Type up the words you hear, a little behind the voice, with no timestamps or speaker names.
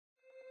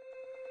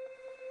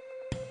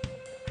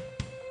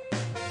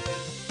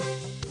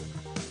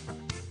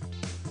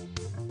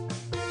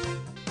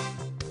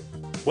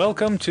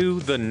Welcome to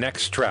The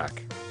Next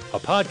Track, a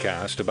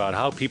podcast about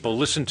how people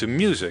listen to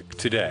music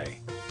today.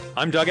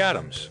 I'm Doug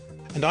Adams.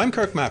 And I'm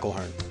Kirk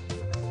McElhearn.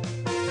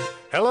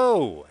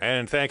 Hello,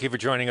 and thank you for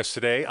joining us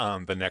today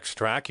on The Next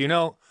Track. You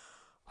know,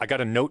 I got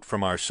a note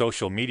from our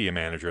social media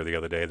manager the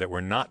other day that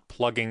we're not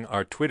plugging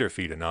our Twitter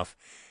feed enough,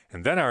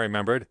 and then I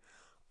remembered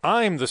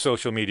I'm the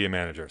social media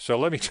manager. So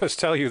let me just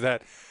tell you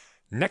that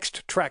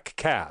Next Track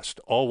Cast,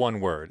 all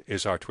one word,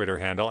 is our Twitter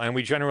handle, and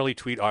we generally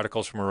tweet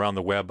articles from around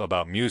the web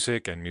about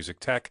music and music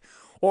tech,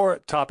 or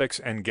topics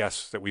and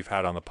guests that we've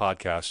had on the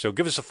podcast. So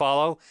give us a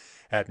follow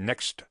at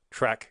Next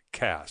Track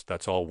Cast.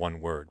 That's all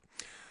one word.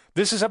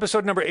 This is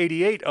episode number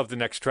 88 of The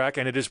Next Track,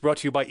 and it is brought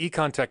to you by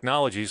Econ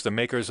Technologies, the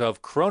makers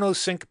of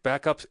ChronoSync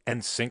backups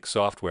and sync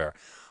software.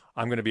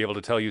 I'm going to be able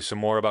to tell you some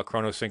more about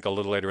ChronoSync a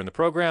little later in the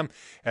program,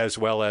 as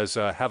well as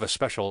have a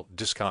special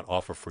discount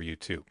offer for you,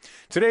 too.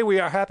 Today, we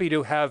are happy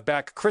to have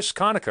back Chris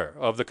Conacher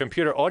of the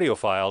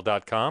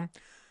ComputerAudiophile.com.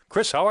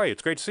 Chris, how are you?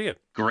 It's great to see you.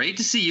 Great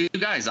to see you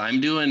guys. I'm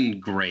doing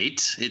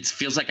great. It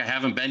feels like I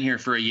haven't been here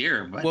for a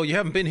year. But... Well, you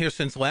haven't been here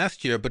since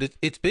last year, but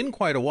it's been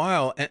quite a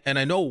while, and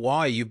I know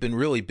why. You've been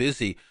really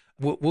busy.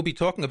 We'll be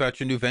talking about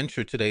your new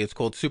venture today. It's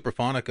called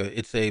Superphonica.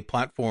 It's a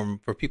platform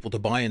for people to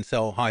buy and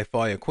sell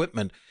hi-fi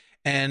equipment,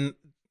 and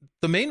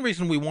the main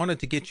reason we wanted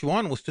to get you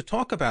on was to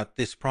talk about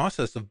this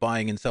process of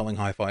buying and selling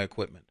hi-fi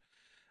equipment.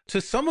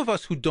 To some of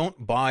us who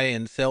don't buy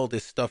and sell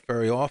this stuff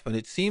very often,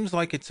 it seems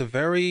like it's a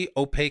very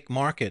opaque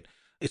market.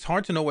 It's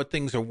hard to know what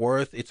things are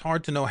worth. It's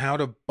hard to know how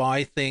to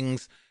buy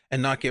things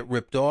and not get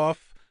ripped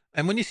off.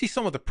 And when you see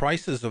some of the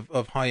prices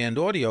of high-end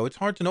audio, it's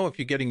hard to know if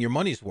you're getting your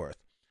money's worth.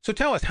 So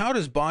tell us, how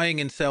does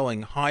buying and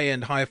selling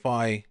high-end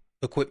hi-fi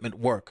equipment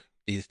work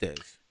these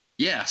days?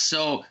 Yeah,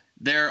 so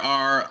there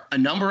are a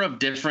number of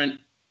different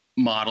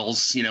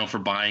models, for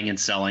buying and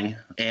selling.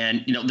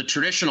 And, the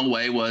traditional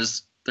way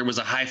was there was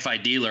a hi-fi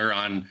dealer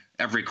on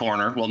every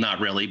corner. Well,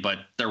 not really, but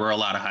there were a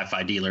lot of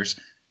hi-fi dealers.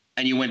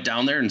 And you went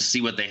down there and see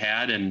what they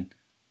had, and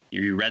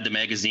you read the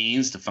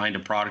magazines to find a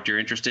product you're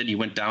interested in. You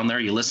went down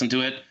there, you listened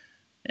to it,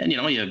 and,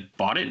 you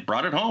bought it,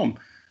 brought it home.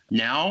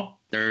 Now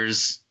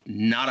there's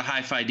not a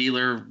hi-fi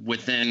dealer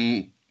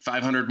within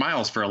 500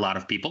 miles for a lot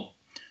of people.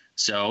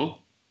 So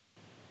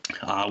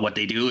what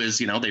they do is,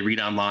 they read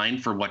online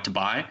for what to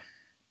buy.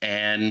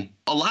 And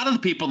a lot of the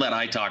people that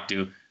I talk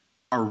to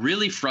are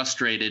really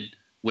frustrated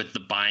with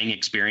the buying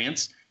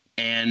experience.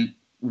 And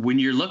when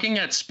you're looking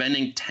at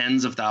spending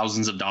tens of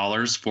thousands of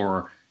dollars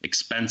for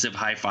expensive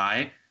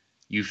hi-fi,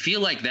 you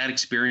feel like that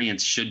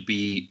experience should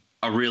be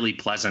a really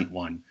pleasant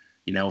one.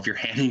 If you're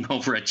handing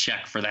over a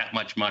check for that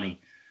much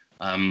money.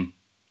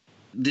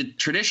 The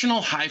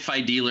traditional hi-fi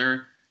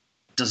dealer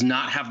does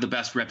not have the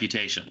best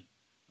reputation.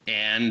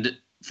 And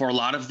for a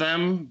lot of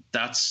them,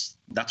 that's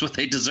what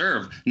they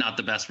deserve, not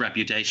the best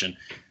reputation.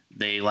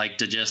 They like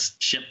to just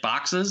ship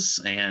boxes,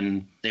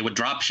 and they would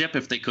drop ship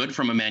if they could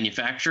from a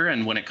manufacturer.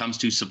 And when it comes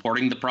to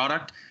supporting the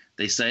product,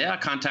 they say,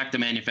 contact the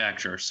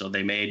manufacturer. So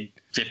they made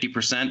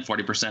 50%,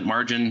 40%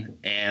 margin,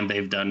 and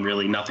they've done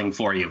really nothing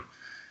for you.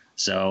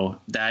 So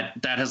that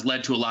has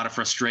led to a lot of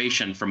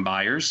frustration from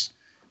buyers.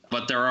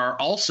 But there are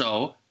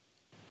also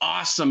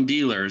awesome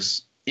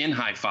dealers in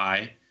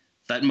hi-fi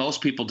that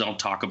most people don't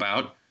talk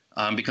about.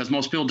 Because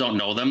most people don't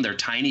know them. They're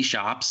tiny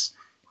shops,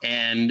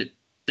 and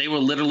they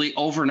will literally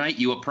overnight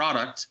you a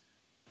product,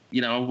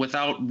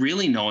 without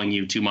really knowing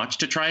you too much,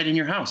 to try it in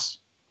your house.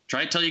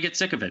 Try it till you get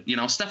sick of it,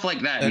 stuff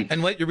like that.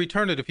 And let you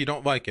return it if you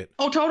don't like it.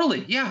 Oh,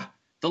 totally. Yeah.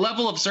 The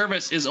level of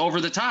service is over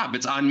the top.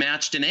 It's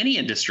unmatched in any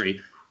industry.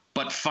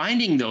 But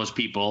finding those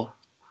people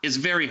is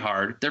very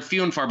hard. They're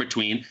few and far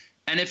between.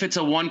 And if it's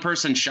a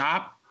one-person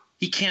shop,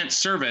 he can't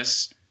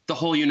service the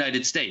whole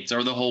United States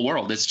or the whole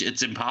world.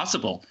 It's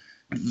impossible.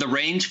 The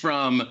range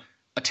from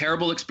a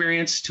terrible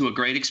experience to a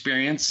great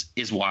experience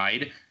is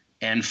wide,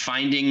 and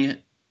finding,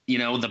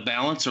 the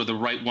balance or the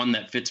right one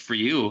that fits for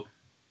you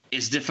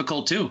is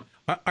difficult too.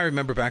 I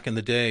remember back in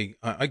the day,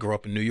 I grew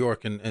up in New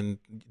York, and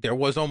there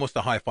was almost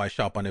a hi-fi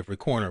shop on every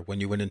corner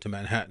when you went into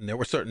Manhattan. There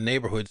were certain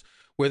neighborhoods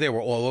where they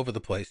were all over the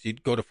place.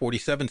 You'd go to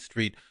 47th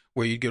Street,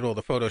 where you'd get all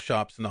the photo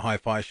shops and the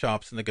hi-fi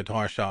shops and the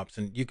guitar shops,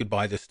 and you could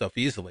buy this stuff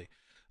easily.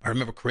 I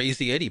remember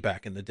Crazy Eddie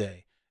back in the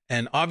day.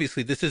 And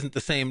obviously, this isn't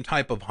the same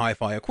type of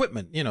hi-fi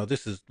equipment.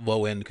 This is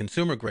low-end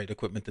consumer-grade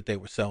equipment that they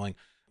were selling.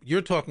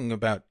 You're talking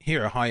about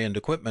here high-end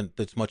equipment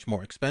that's much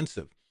more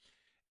expensive.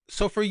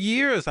 So for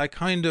years, I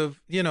kind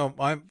of,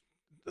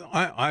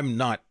 I'm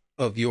not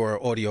of your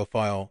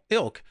audiophile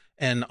ilk,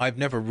 and I've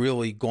never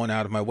really gone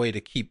out of my way to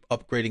keep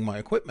upgrading my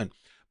equipment.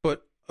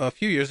 But a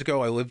few years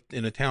ago, I lived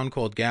in a town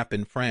called Gap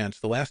in France.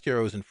 The last year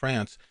I was in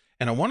France,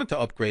 and I wanted to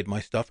upgrade my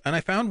stuff, and I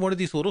found one of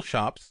these little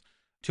shops,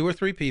 2 or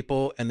 3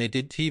 people, and they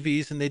did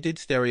TVs and they did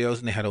stereos,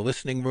 and they had a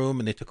listening room,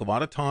 and they took a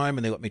lot of time,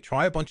 and they let me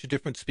try a bunch of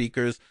different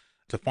speakers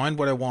to find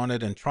what I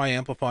wanted and try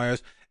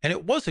amplifiers. And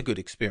it was a good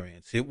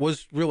experience. It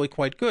was really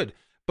quite good.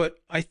 But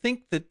I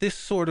think that this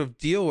sort of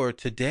dealer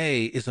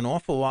today is an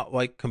awful lot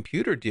like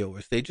computer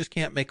dealers. They just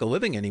can't make a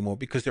living anymore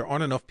because there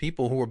aren't enough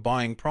people who are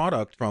buying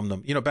product from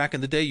them. Back in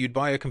the day, you'd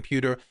buy a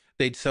computer,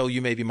 they'd sell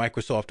you maybe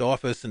Microsoft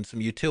Office and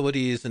some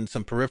utilities and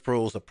some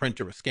peripherals, a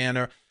printer, a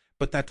scanner.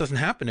 But that doesn't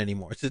happen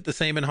anymore. Is it the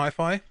same in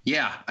hi-fi?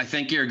 Yeah, I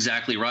think you're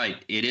exactly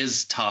right. It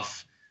is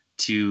tough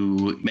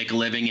to make a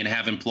living and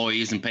have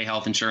employees and pay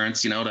health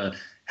insurance, to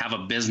have a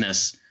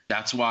business.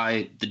 That's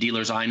why the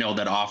dealers I know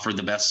that offer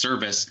the best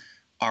service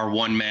are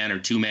one-man or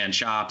two-man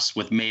shops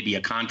with maybe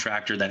a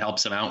contractor that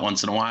helps them out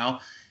once in a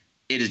while.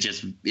 It is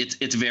just,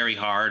 it's very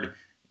hard.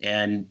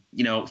 And,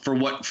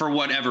 for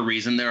whatever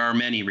reason, there are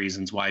many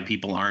reasons why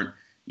people aren't,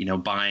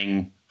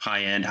 buying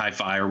high-end,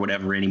 hi-fi or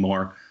whatever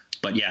anymore.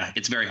 But yeah,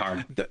 it's very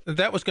hard.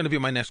 That was going to be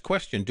my next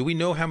question. Do we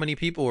know how many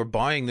people are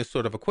buying this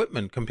sort of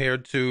equipment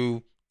compared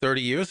to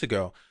 30 years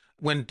ago?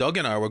 When Doug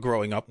and I were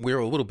growing up, we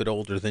were a little bit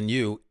older than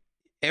you.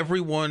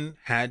 Everyone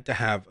had to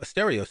have a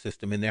stereo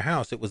system in their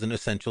house. It was an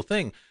essential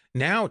thing.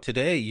 Now,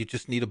 today, you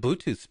just need a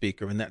Bluetooth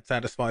speaker, and that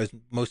satisfies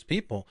most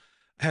people.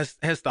 Has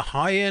the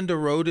high end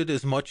eroded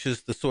as much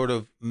as the sort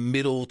of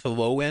middle to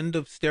low end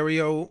of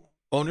stereo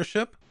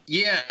ownership?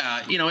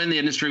 Yeah, in the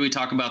industry, we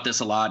talk about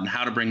this a lot and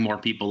how to bring more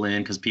people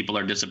in because people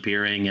are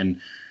disappearing.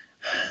 And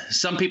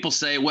some people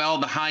say, well,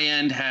 the high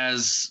end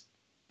has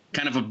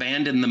kind of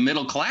abandoned the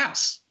middle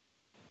class.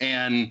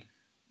 And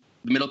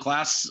the middle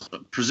class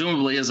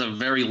presumably is a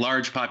very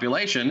large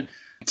population.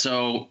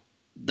 So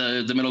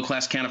the middle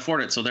class can't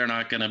afford it. So they're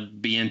not going to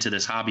be into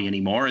this hobby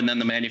anymore. And then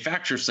the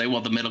manufacturers say,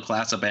 well, the middle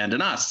class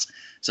abandoned us.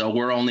 So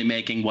we're only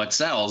making what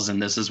sells, and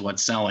this is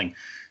what's selling.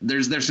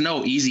 There's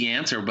no easy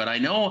answer, but I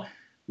know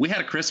we had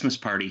a Christmas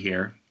party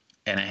here,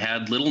 and I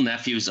had little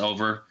nephews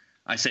over.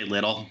 I say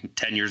little,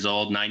 10 years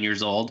old, 9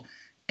 years old.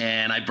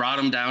 And I brought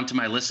them down to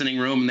my listening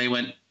room, and they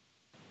went,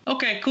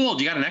 okay, cool.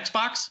 Do you got an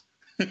Xbox?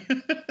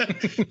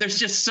 There's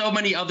just so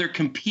many other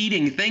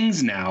competing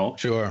things now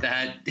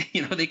that,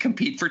 they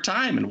compete for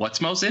time and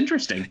what's most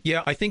interesting.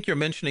 Yeah, I think you're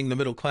mentioning the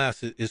middle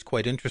class is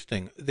quite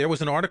interesting. There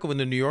was an article in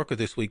the New Yorker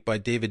this week by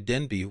David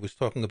Denby who was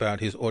talking about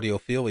his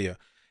Audiophilia.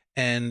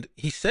 And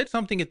he said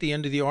something at the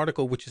end of the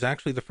article, which is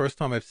actually the first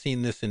time I've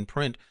seen this in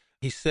print.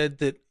 He said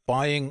that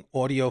buying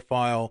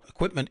audiophile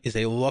equipment is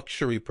a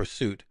luxury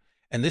pursuit.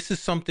 And this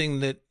is something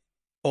that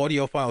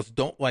audiophiles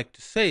don't like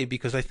to say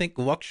because I think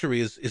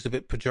luxury is a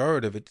bit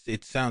pejorative.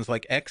 It sounds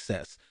like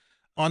excess.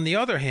 On the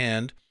other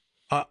hand,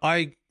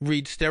 I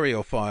read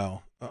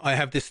Stereophile. I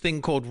have this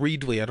thing called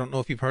Readly. I don't know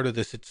if you've heard of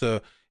this. It's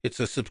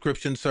a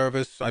subscription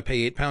service. I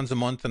pay £8 a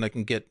month and I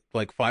can get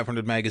like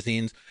 500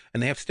 magazines,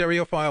 and they have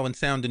Stereophile and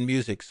Sound and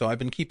Music. So I've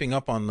been keeping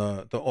up on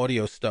the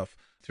audio stuff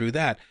through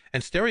that.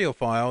 And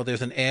Stereophile,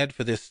 there's an ad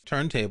for this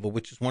turntable,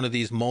 which is one of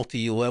these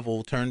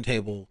multi-level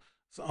turntables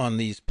on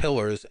these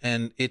pillars,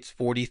 and it's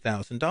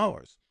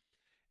 $40,000.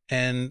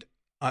 And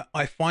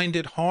I find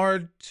it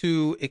hard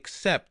to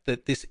accept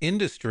that this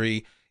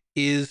industry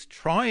is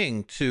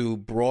trying to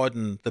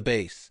broaden the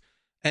base.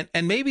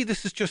 And maybe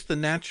this is just the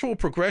natural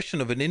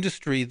progression of an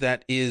industry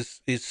that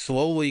is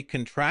slowly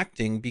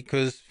contracting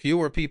because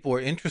fewer people are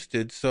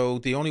interested. So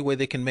the only way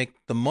they can make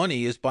the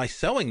money is by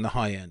selling the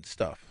high-end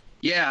stuff.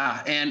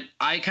 Yeah, and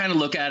I kind of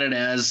look at it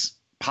as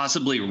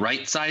possibly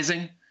right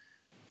sizing.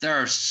 There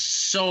are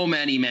so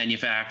many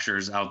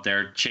manufacturers out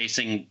there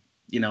chasing,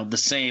 the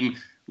same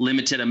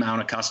limited amount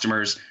of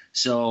customers.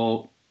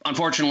 So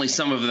unfortunately,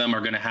 some of them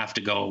are going to have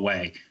to go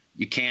away.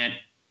 You can't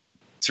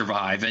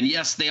survive. And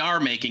yes, they are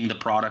making the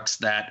products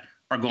that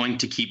are going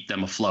to keep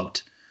them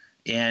afloat.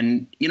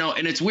 And,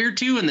 and it's weird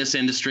too in this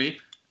industry.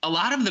 A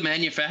lot of the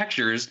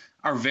manufacturers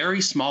are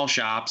very small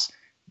shops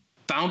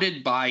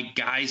founded by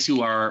guys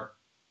who are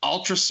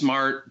ultra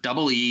smart,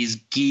 double E's,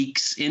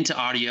 geeks into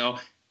audio,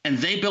 and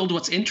they build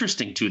what's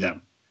interesting to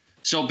them.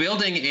 So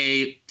building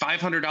a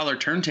 $500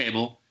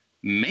 turntable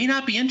may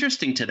not be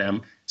interesting to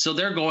them. So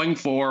they're going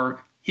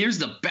for, here's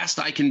the best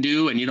I can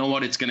do. And you know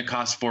what? It's going to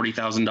cost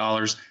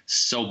 $40,000.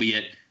 So be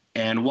it.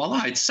 And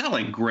voila, it's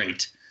selling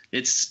great.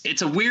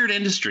 It's a weird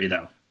industry,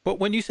 though. But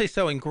when you say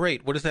selling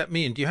great, what does that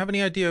mean? Do you have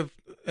any idea of,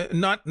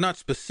 not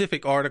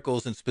specific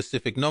articles and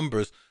specific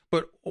numbers,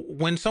 but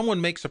when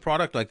someone makes a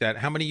product like that,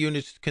 how many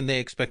units can they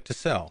expect to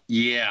sell?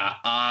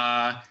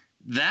 Yeah,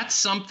 that's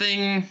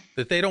something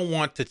that they don't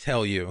want to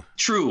tell you.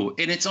 True.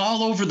 And it's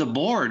all over the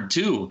board,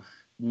 too.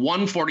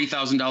 One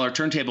 $40,000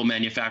 turntable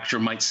manufacturer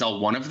might sell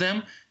one of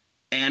them,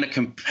 and a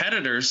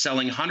competitor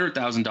selling $100,000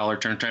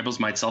 turntables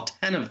might sell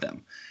 10 of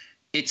them.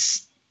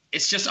 It's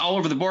just all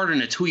over the board,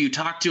 and it's who you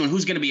talk to and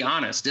who's going to be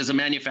honest. Is a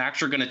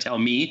manufacturer going to tell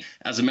me,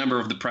 as a member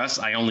of the press,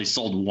 I only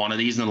sold one of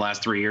these in the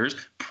last 3 years?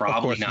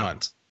 Probably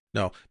not.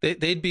 No,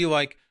 they'd be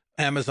like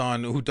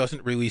Amazon, who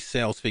doesn't release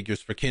sales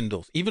figures for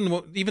Kindles.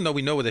 Even though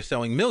we know they're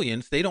selling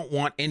millions, they don't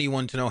want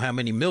anyone to know how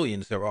many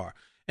millions there are.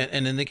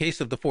 And in the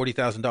case of the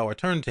 $40,000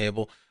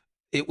 turntable,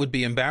 it would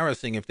be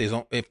embarrassing if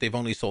they've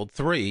only sold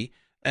 3.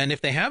 And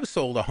if they have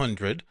sold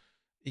 100,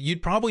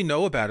 you'd probably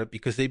know about it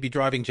because they'd be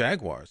driving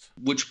Jaguars.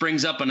 Which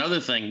brings up another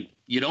thing.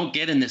 You don't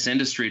get in this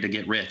industry to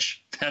get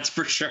rich. That's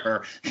for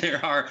sure.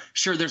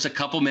 There's a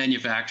couple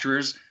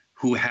manufacturers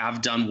who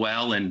have done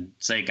well and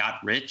say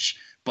got rich,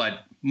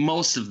 but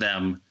most of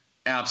them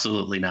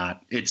absolutely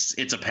not.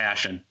 It's a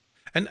passion.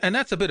 And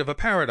that's a bit of a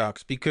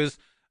paradox because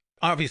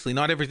obviously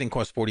not everything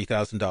costs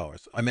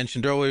 $40,000. I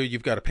mentioned earlier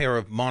you've got a pair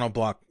of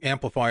monoblock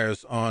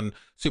amplifiers on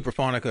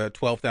Superphonica at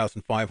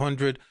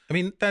 $12,500. I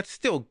mean, that's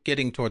still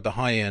getting toward the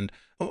high end.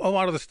 A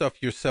lot of the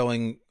stuff you're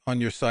selling on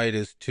your site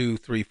is $2,000,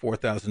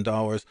 $3,000,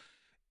 $4,000.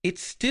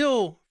 It's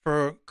still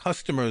for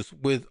customers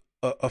with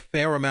a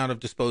fair amount of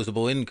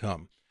disposable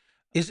income.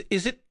 Is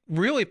it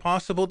really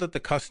possible that the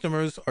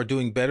customers are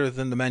doing better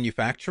than the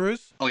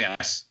manufacturers? Oh,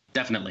 yes,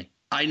 definitely.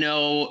 I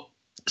know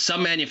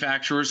some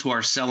manufacturers who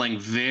are selling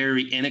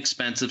very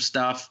inexpensive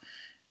stuff.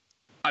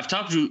 I've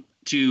talked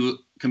to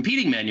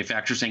competing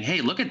manufacturers saying,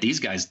 hey, look at these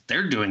guys.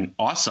 They're doing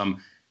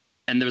awesome.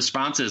 And the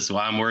response is,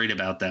 well, I'm worried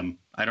about them.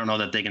 I don't know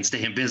that they can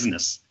stay in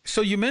business.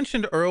 So you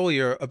mentioned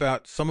earlier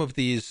about some of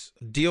these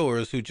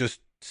dealers who just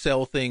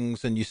sell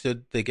things and you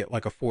said they get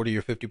like a 40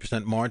 or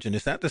 50% margin.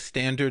 Is that the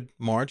standard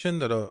margin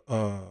that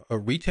a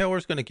retailer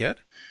is going to get?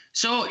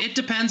 So it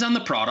depends on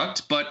the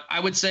product, but I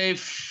would say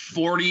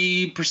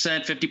 40%,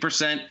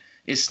 50%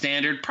 is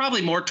standard,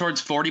 probably more towards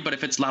 40, but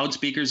if it's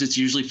loudspeakers, it's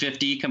usually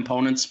 50,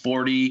 components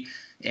 40,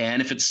 and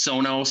if it's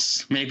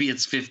Sonos, maybe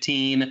it's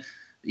 15.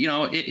 You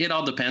know, it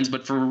all depends,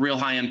 but for real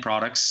high-end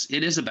products,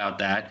 it is about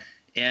that.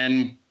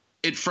 And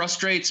it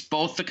frustrates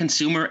both the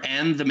consumer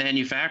and the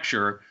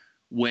manufacturer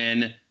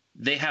when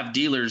they have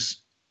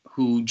dealers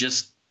who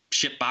just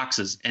ship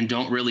boxes and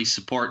don't really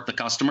support the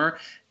customer.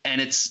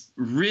 And it's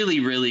really,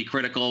 really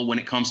critical when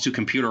it comes to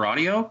computer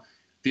audio.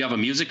 If you have a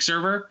music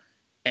server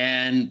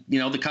and, you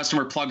know, the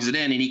customer plugs it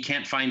in and he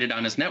can't find it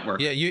on his network.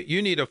 Yeah,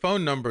 you need a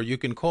phone number you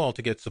can call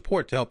to get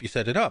support to help you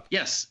set it up.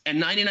 Yes.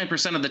 And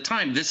 99% of the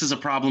time, this is a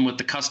problem with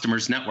the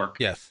customer's network.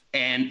 Yes.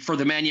 And for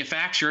the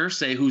manufacturer,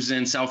 say who's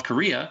in South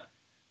Korea,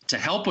 to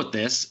help with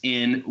this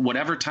in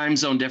whatever time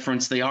zone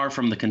difference they are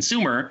from the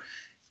consumer,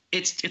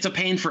 it's a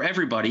pain for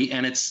everybody,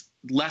 and it's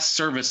less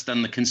service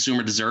than the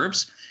consumer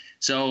deserves.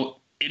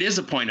 So it is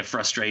a point of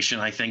frustration,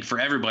 I think, for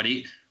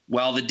everybody.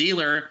 Well, the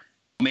dealer,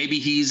 maybe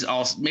he's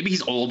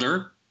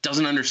older,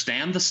 doesn't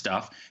understand the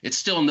stuff. It's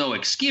still no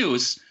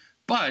excuse,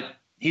 but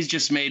he's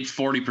just made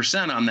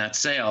 40% on that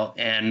sale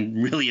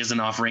and really isn't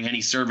offering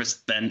any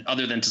service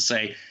other than to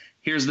say,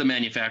 here's the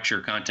manufacturer,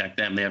 contact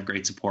them. They have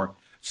great support.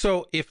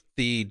 So if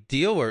the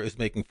dealer is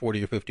making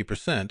 40 or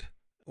 50%,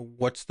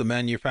 what's the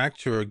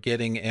manufacturer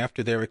getting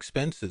after their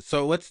expenses?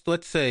 So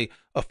let's say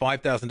a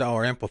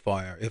 $5,000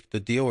 amplifier. If the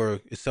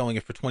dealer is selling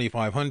it for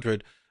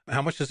 $2,500,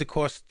 how much does it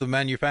cost the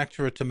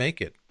manufacturer to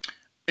make it?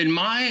 In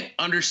my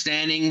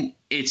understanding,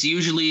 it's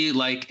usually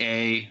like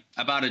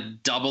about a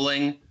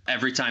doubling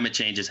every time it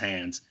changes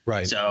hands.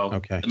 Right. So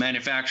okay. The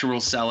manufacturer will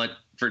sell it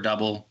for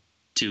double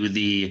to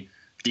the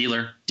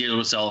dealer. Dealer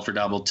will sell it for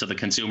double to the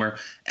consumer.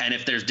 And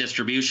if there's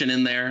distribution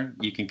in there,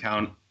 you can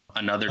count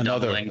another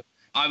doubling.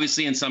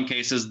 Obviously, in some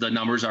cases, the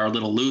numbers are a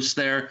little loose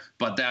there,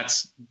 but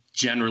that's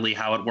generally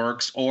how it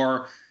works.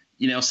 Or,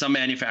 you know, some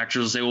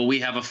manufacturers say, well, we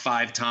have a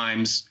 5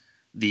 times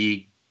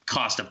the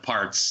cost of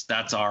parts.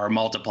 That's our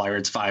multiplier.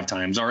 It's 5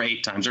 times or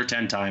 8 times or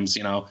 10 times.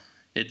 You know,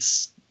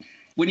 it's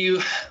when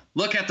you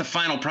look at the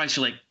final price,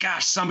 you're like,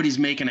 gosh, somebody's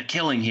making a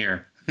killing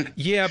here.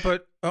 Yeah,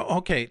 but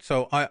okay.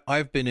 So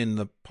I've been in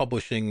the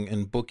publishing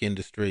and book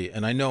industry,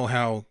 and I know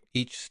how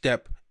each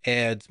step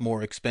adds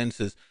more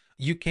expenses.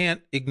 You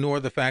can't ignore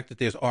the fact that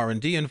there's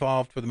R&D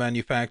involved for the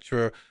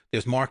manufacturer.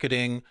 There's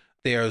marketing.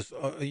 There's,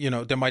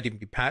 there might even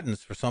be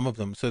patents for some of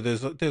them. So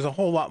there's a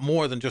whole lot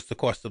more than just the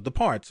cost of the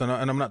parts. And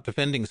I'm not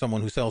defending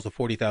someone who sells a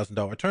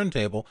 $40,000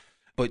 turntable,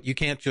 but you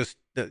can't just,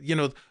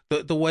 the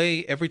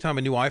way every time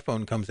a new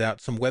iPhone comes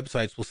out, some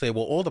websites will say,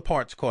 well, all the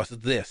parts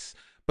cost this.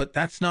 But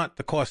that's not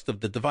the cost of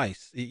the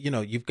device. You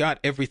know, you've got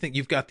everything.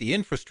 You've got the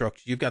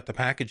infrastructure. You've got the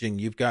packaging.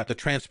 You've got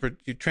the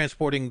you're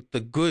transporting the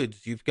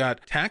goods. You've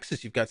got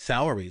taxes. You've got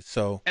salaries.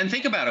 So. And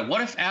think about it.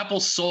 What if Apple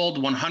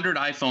sold 100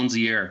 iPhones a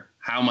year?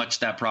 How much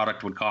that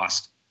product would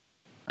cost?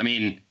 I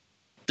mean,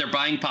 their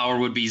buying power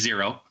would be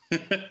zero.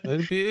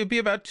 It'd be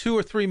about $2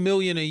 or $3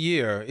 million a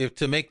year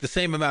to make the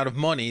same amount of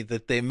money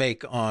that they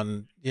make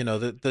on,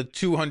 the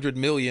 200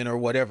 million or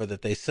whatever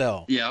that they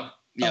sell. Yep.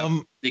 Yeah,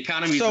 the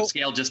economies of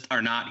scale just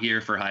are not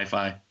here for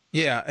hi-fi.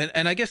 Yeah,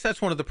 and I guess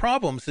that's one of the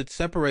problems that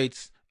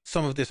separates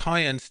some of this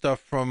high-end stuff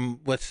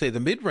from, let's say, the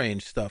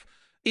mid-range stuff.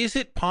 Is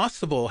it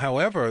possible,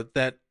 however,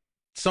 that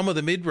some of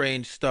the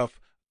mid-range stuff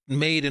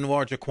made in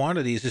larger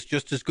quantities is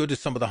just as good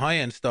as some of the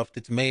high-end stuff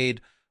that's made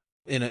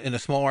in a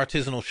small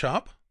artisanal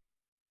shop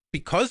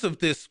because of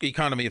this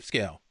economy of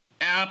scale?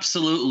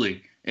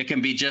 Absolutely. It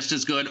can be just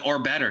as good or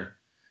better.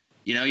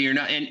 You're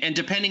not, and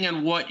depending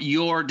on what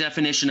your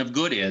definition of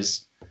good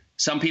is,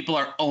 some people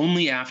are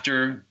only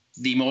after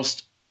the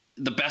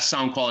best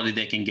sound quality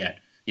they can get,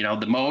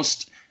 the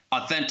most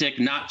authentic,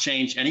 not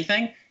change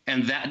anything.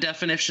 And that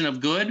definition of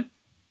good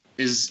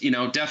is,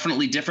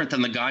 definitely different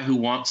than the guy who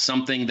wants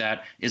something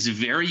that is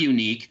very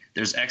unique.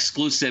 There's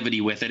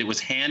exclusivity with it. It was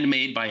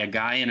handmade by a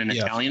guy in an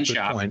Italian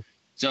shop. Point.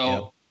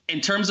 So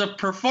in terms of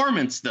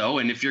performance, though,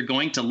 and if you're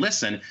going to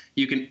listen,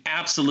 you can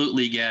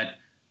absolutely get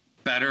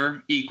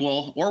better,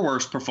 equal, or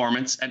worse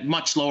performance at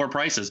much lower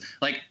prices.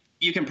 Like,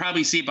 you can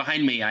probably see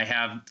behind me, I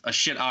have a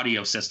Schitt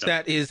audio system.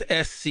 That is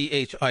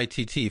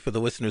Schitt for the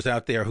listeners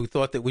out there who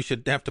thought that we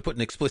should have to put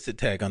an explicit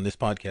tag on this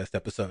podcast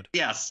episode.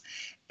 Yes.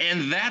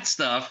 And that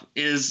stuff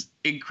is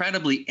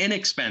incredibly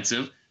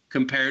inexpensive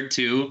compared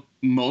to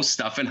most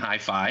stuff in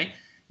hi-fi.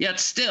 Yet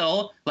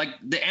still, like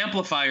the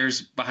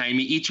amplifiers behind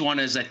me, each one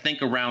is, I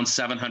think, around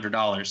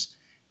 $700.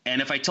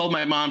 And if I told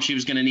my mom she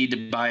was going to need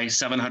to buy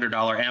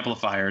 $700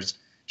 amplifiers,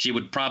 she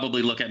would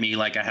probably look at me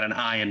like I had an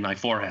eye in my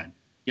forehead.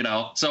 You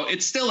know, so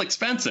it's still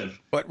expensive,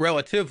 but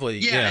relatively,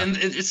 yeah. And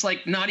it's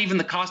like not even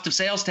the cost of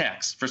sales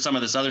tax for some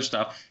of this other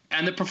stuff,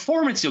 and the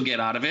performance you'll get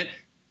out of it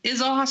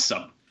is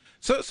awesome.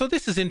 So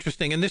this is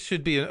interesting, and this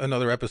should be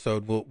another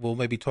episode. We'll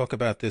maybe talk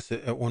about this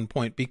at one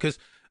point, because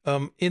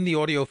in the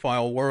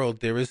audiophile world,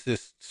 there is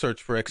this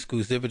search for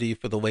exclusivity,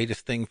 for the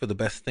latest thing, for the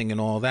best thing,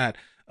 and all that.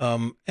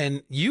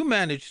 And you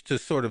managed to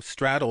sort of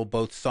straddle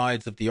both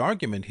sides of the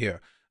argument here.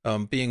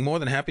 Being more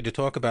than happy to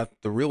talk about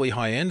the really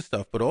high-end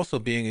stuff, but also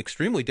being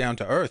extremely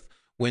down-to-earth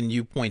when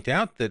you point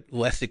out that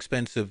less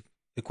expensive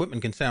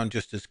equipment can sound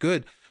just as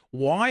good.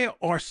 Why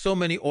are so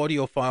many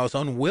audiophiles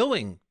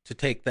unwilling to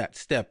take that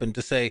step and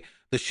to say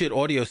the Schitt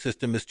audio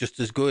system is just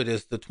as good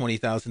as the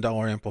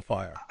 $20,000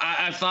 amplifier?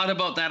 I've thought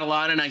about that a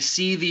lot, and I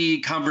see the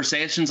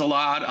conversations a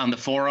lot on the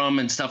forum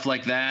and stuff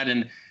like that,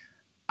 and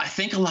I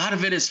think a lot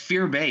of it is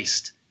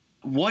fear-based.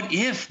 What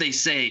if they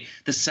say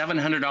the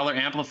 $700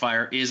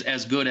 amplifier is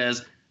as good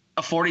as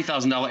a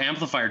 $40,000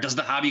 amplifier? Does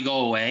the hobby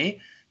go away?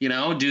 You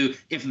know,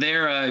 if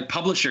they're a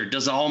publisher,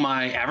 does all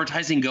my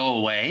advertising go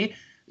away?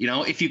 You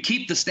know, if you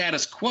keep the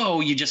status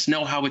quo, you just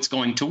know how it's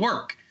going to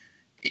work.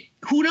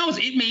 Who knows?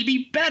 It may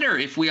be better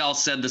if we all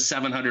said the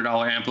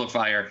 $700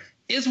 amplifier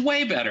is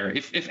way better.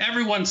 If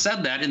everyone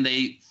said that and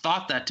they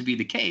thought that to be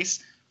the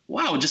case,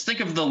 wow, just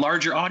think of the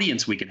larger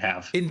audience we could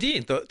have.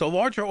 Indeed, the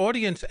larger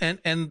audience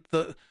and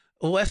the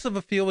less of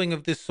a feeling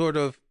of this sort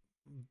of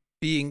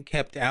being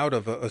kept out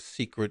of a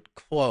secret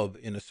club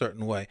in a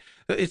certain way.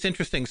 It's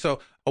interesting. So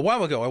a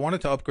while ago, I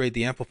wanted to upgrade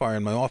the amplifier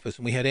in my office,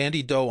 and we had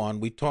Andy Doe on.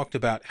 We talked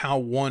about how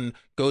one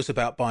goes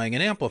about buying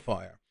an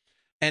amplifier.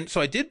 And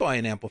so I did buy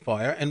an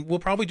amplifier, and we'll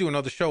probably do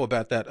another show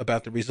about that,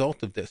 about the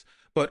result of this.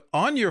 But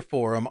on your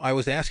forum, I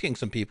was asking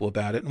some people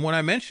about it, and when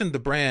I mentioned the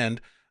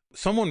brand,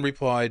 someone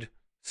replied,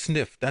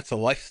 "Sniff, that's a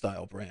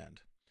lifestyle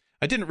brand."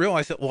 I didn't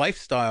realize that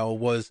lifestyle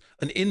was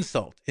an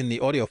insult in the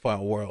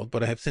audiophile world,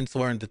 but I have since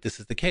learned that this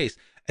is the case.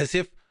 As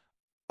if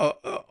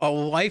a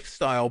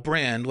lifestyle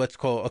brand, let's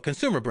call a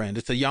consumer brand,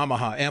 it's a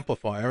Yamaha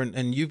amplifier,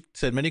 and you've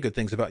said many good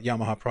things about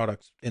Yamaha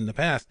products in the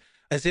past,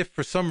 as if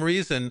for some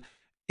reason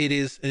it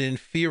is an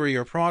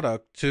inferior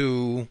product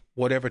to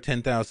whatever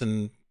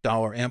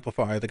 $10,000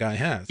 amplifier the guy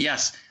has.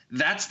 Yes,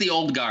 that's the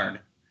old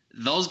guard.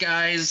 Those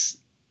guys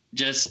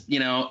just, you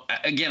know,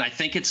 again, I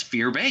think it's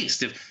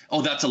fear-based. If,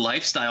 oh, that's a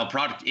lifestyle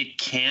product, it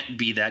can't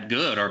be that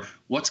good. Or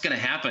what's going to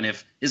happen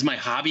is my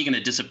hobby going to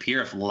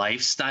disappear if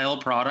lifestyle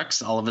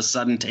products all of a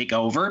sudden take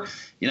over?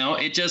 You know,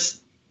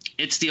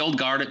 it's the old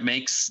guard. It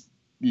makes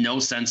no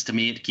sense to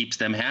me. It keeps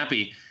them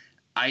happy.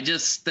 I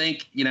just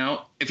think, you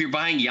know, if you're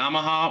buying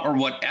Yamaha or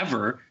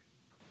whatever,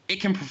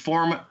 it can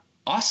perform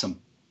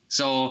awesome.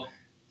 So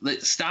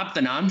stop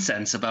the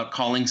nonsense about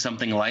calling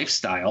something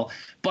lifestyle.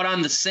 But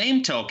on the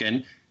same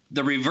token,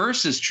 the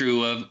reverse is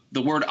true of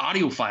the word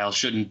audiophile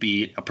shouldn't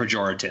be a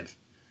pejorative.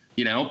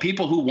 You know,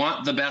 people who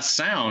want the best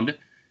sound,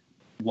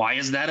 why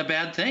is that a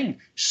bad thing?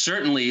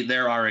 Certainly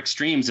there are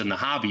extremes in the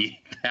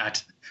hobby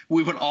that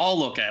we would all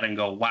look at and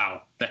go,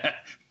 wow,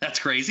 that's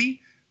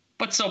crazy.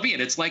 But so be it.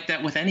 It's like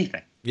that with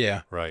anything.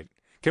 Yeah. Right.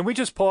 Can we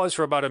just pause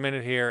for about a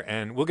minute here,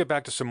 and we'll get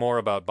back to some more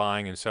about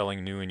buying and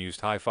selling new and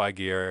used hi-fi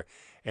gear,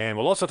 and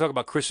we'll also talk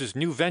about Chris's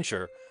new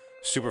venture,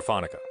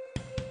 Superphonica.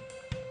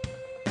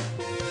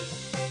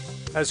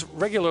 As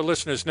regular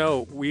listeners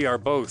know, we are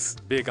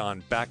both big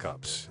on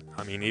backups.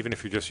 I mean, even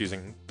if you're just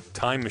using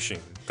Time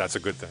Machine, that's a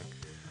good thing.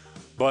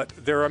 But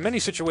there are many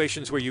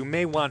situations where you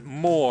may want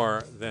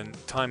more than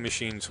Time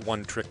Machine's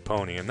one-trick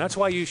pony, and that's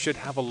why you should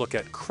have a look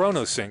at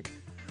ChronoSync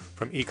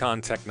from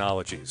Econ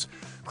Technologies.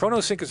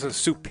 ChronoSync is a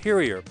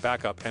superior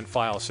backup and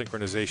file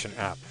synchronization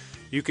app.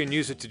 You can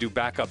use it to do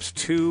backups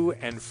to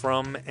and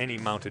from any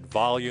mounted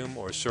volume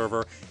or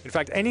server. In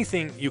fact,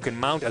 anything you can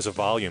mount as a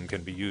volume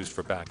can be used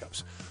for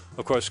backups.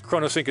 Of course,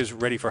 ChronoSync is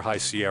ready for High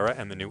Sierra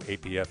and the new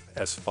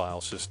APFS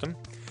file system.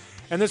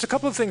 And there's a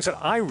couple of things that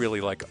I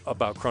really like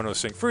about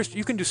ChronoSync. First,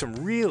 you can do some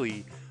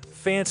really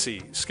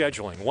fancy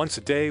scheduling. Once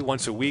a day,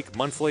 once a week,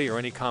 monthly, or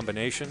any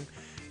combination.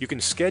 You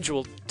can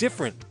schedule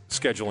different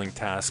scheduling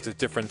tasks at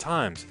different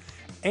times.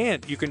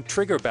 And you can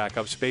trigger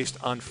backups based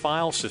on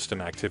file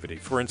system activity.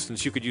 For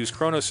instance, you could use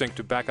ChronoSync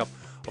to back up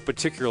a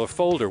particular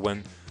folder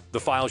when the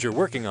files you're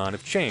working on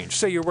have changed.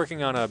 Say you're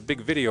working on a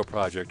big video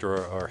project or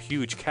a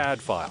huge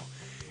CAD file.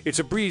 It's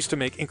a breeze to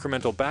make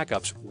incremental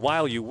backups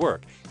while you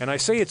work. And I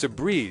say it's a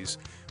breeze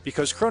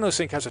because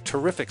ChronoSync has a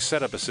terrific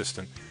setup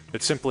assistant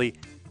that simply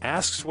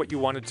asks what you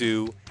want to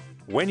do,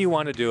 when you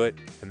want to do it,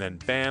 and then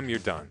bam, you're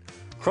done.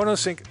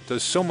 ChronoSync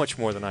does so much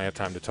more than I have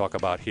time to talk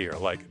about here,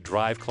 like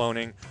drive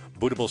cloning,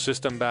 bootable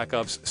system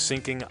backups,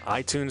 syncing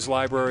iTunes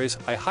libraries,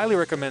 I highly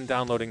recommend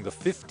downloading the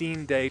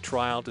 15-day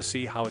trial to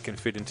see how it can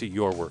fit into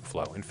your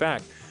workflow. In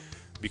fact,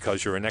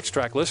 because you're a Next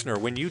Track listener,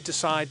 when you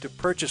decide to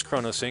purchase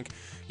ChronoSync,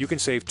 you can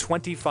save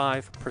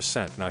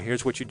 25%. Now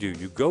here's what you do.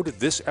 You go to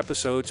this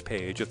episode's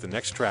page at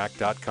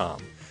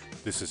thenexttrack.com.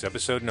 This is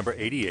episode number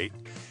 88,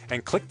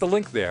 and click the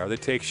link there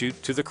that takes you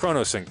to the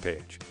ChronoSync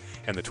page,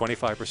 and the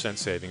 25%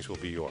 savings will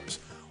be yours.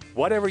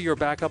 Whatever your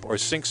backup or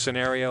sync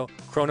scenario,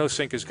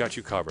 ChronoSync has got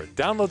you covered.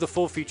 Download the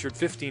full-featured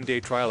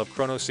 15-day trial of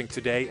ChronoSync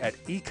today at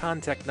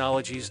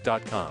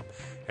econtechnologies.com,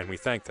 and we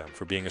thank them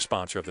for being a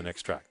sponsor of the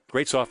Next Track.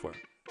 Great software.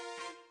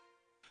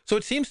 So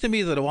it seems to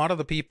me that a lot of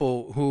the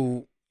people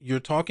who you're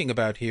talking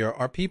about here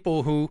are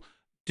people who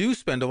do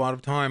spend a lot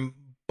of time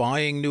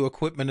buying new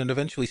equipment and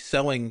eventually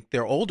selling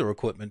their older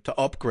equipment to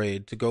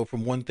upgrade, to go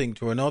from one thing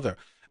to another.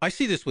 I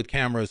see this with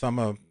cameras. I'm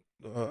a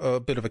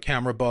bit of a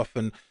camera buff,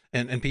 and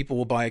people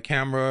will buy a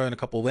camera and a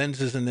couple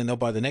lenses, and then they'll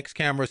buy the next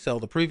camera, sell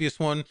the previous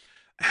one.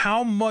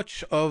 How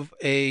much of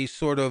a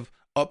sort of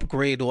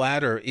upgrade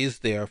ladder is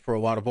there for a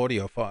lot of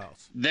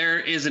audiophiles? There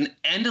is an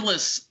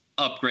endless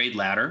upgrade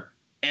ladder.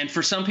 And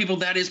for some people,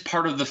 that is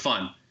part of the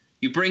fun.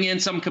 You bring in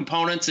some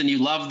components and you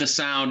love the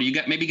sound.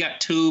 You maybe got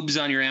tubes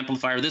on your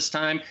amplifier this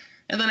time,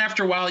 and then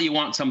after a while you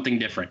want something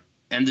different.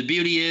 And the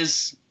beauty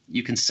is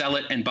you can sell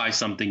it and buy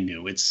something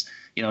new. It's,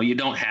 you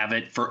don't have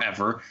it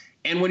forever.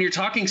 And when you're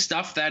talking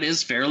stuff that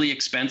is fairly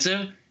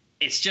expensive,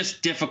 it's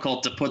just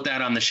difficult to put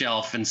that on the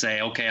shelf and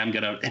say, okay, I'm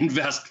going to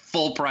invest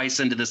full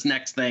price into this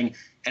next thing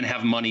and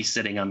have money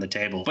sitting on the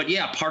table. But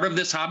yeah, part of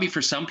this hobby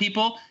for some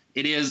people,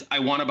 it is, I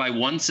want to buy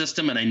one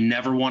system and I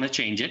never want to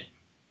change it.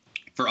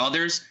 For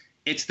others,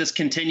 it's this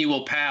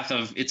continual path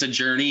of, it's a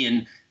journey,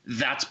 and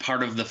that's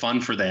part of the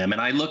fun for them.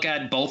 And I look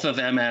at both of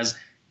them as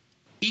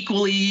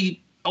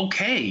equally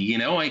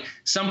okay.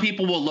 Some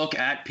people will look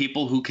at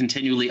people who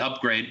continually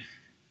upgrade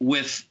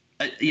with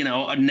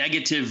a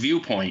negative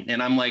viewpoint.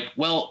 And I'm like,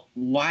 well,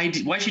 why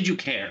should you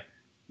care?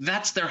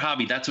 That's their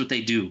hobby. That's what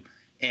they do.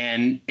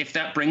 And if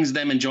that brings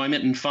them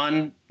enjoyment and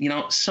fun,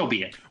 so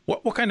be it.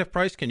 What kind of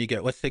price can you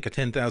get? Let's take a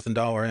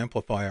 $10,000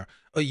 amplifier,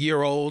 a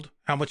year old.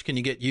 How much can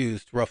you get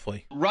used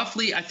roughly?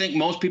 Roughly, I think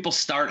most people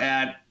start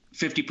at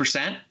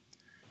 50%,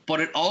 but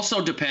it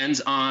also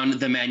depends on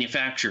the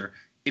manufacturer.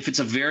 If it's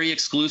a very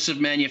exclusive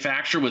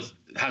manufacturer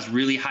has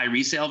really high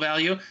resale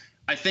value,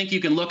 I think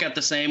you can look at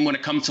the same when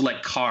it comes to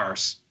like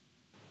cars.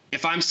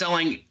 If I'm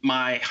selling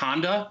my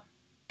Honda,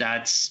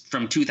 that's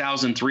from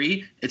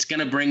 2003, it's going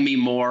to bring me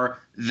more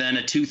than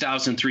a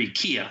 2003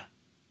 Kia.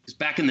 Because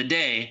back in the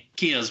day,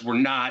 Kias were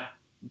not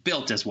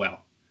built as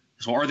well,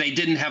 or they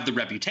didn't have the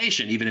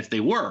reputation, even if they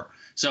were.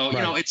 So,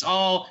 right. It's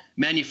all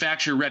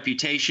manufacturer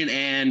reputation.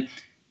 And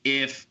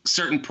if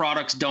certain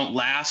products don't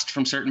last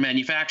from certain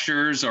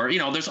manufacturers, or,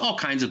 there's all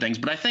kinds of things.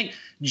 But I think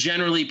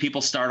generally people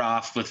start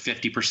off with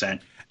 50%.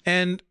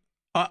 And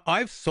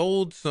I've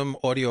sold some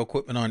audio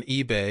equipment on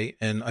eBay,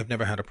 and I've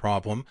never had a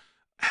problem.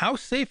 How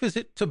safe is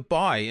it to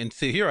buy? And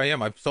see, here I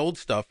am, I've sold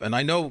stuff, and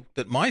I know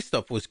that my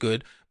stuff was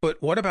good,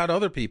 but what about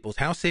other people's?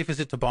 How safe is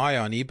it to buy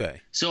on eBay?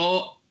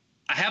 So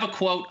I have a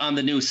quote on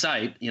the new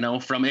site,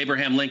 from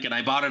Abraham Lincoln.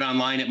 I bought it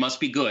online. It must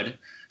be good.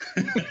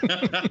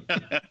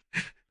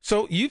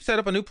 So you've set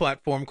up a new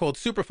platform called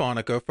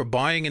Superphonica for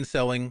buying and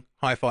selling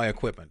hi-fi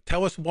equipment.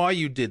 Tell us why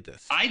you did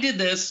this. I did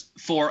this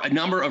for a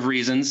number of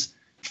reasons.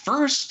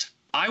 First,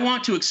 I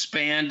want to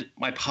expand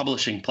my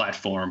publishing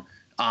platform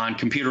on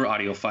Computer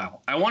Audiophile.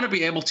 I want to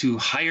be able to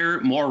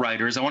hire more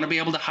writers. I want to be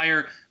able to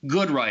hire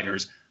good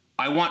writers.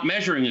 I want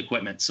measuring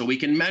equipment so we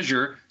can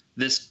measure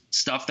this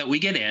stuff that we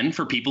get in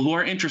for people who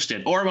are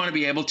interested. Or I want to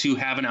be able to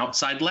have an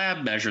outside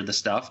lab measure the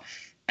stuff.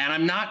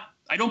 And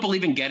I don't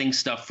believe in getting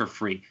stuff for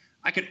free.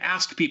 I could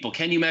ask people,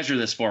 can you measure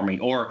this for me?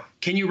 Or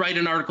can you write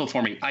an article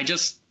for me? I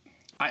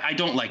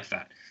don't like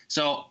that.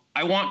 So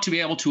I want to be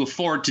able to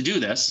afford to do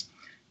this.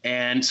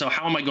 And so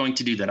how am I going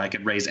to do that? I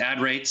could raise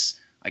ad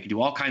rates. I could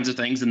do all kinds of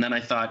things. And then I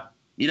thought,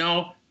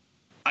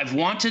 I've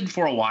wanted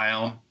for a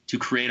while to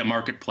create a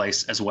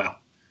marketplace as well.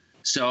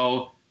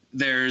 So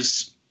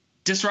there's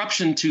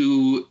disruption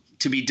to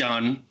be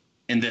done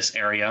in this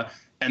area.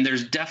 And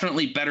there's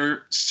definitely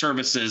better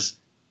services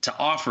to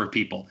offer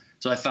people.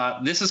 So I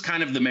thought this is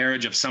kind of the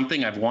marriage of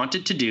something I've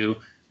wanted to do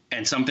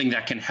and something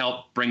that can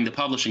help bring the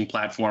publishing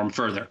platform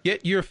further.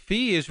 Yet your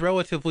fee is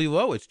relatively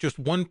low. It's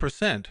just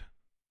 1%.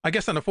 I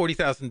guess on a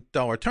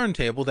 $40,000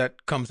 turntable,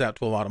 that comes out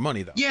to a lot of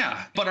money, though.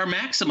 Yeah, but our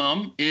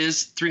maximum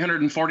is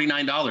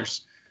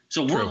 $349.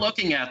 So we're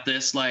looking at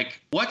this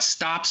like, what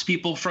stops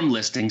people from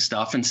listing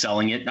stuff and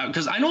selling it?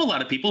 Because I know a lot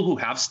of people who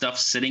have stuff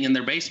sitting in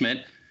their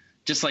basement,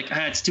 just like,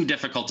 it's too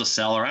difficult to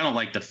sell, or I don't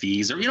like the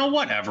fees, or,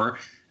 whatever.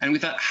 And we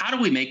thought, how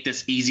do we make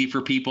this easy for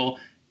people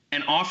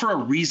and offer a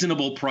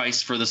reasonable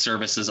price for the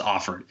services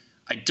offered?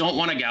 I don't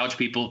want to gouge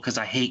people because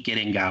I hate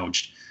getting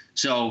gouged.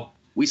 So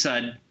we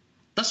said,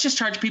 let's just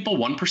charge people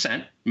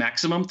 1%,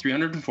 maximum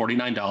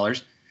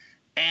 $349.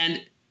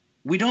 And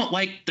we don't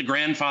like the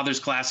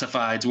grandfather's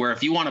classifieds where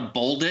if you want to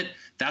bold it,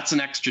 that's an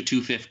extra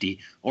 $250.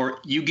 Or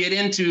you get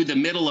into the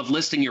middle of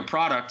listing your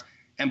product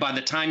And by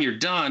the time you're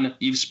done,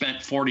 you've spent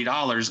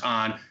 $40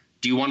 on,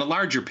 do you want a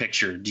larger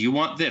picture? Do you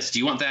want this? Do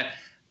you want that?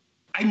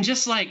 I'm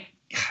just like,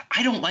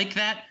 I don't like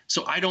that.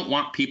 So I don't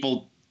want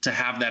people to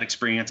have that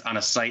experience on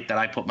a site that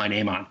I put my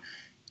name on.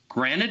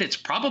 Granted, it's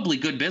probably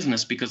good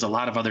business because a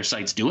lot of other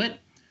sites do it,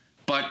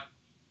 but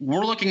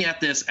we're looking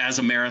at this as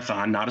a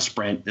marathon, not a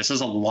sprint. This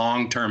is a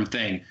long-term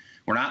thing.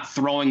 We're not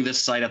throwing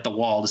this site at the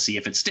wall to see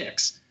if it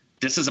sticks.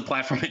 This is a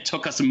platform that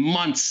took us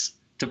months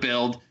to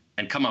build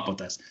and come up with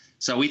this.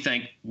 So we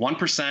think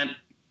 1%,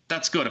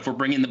 that's good. If we're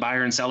bringing the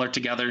buyer and seller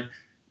together,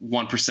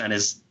 1%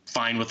 is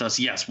fine with us.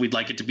 Yes, we'd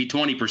like it to be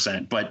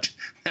 20%, but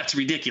that's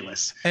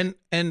ridiculous. And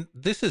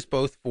this is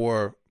both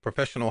for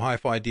professional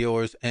hi-fi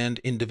dealers and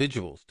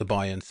individuals to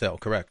buy and sell,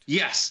 correct?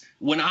 Yes.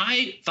 When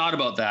I thought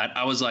about that,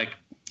 I was like,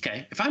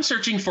 okay, if I'm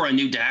searching for a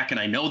new DAC and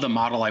I know the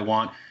model I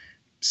want,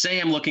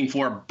 say I'm looking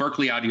for a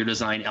Berkeley Audio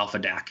Design Alpha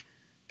DAC,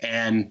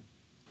 and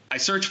I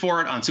search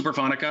for it on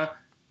Superphonica.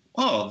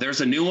 Oh,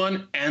 there's a new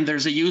one and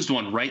there's a used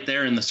one right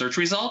there in the search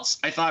results.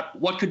 I thought,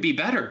 what could be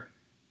better?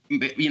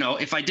 You know,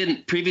 if I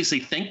didn't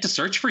previously think to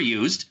search for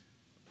used,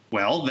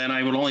 well, then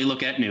I would only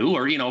look at new,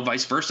 or, you know,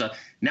 vice versa.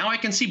 Now I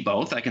can see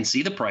both. I can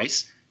see the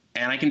price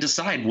and I can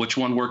decide which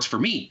one works for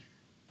me.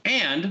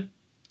 And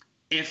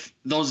if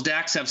those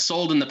DACs have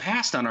sold in the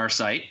past on our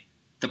site,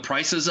 the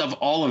prices of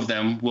all of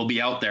them will be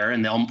out there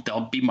and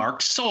they'll be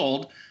marked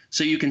sold.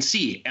 So you can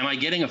see, am I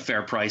getting a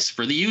fair price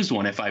for the used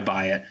one if I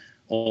buy it?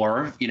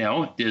 Or, you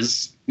know,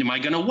 am I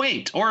going to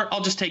wait? Or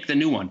I'll just take the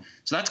new one.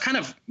 So that's kind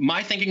of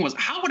my thinking was,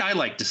 how would I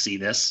like to see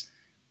this?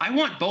 I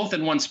want both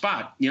in one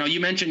spot. You know, you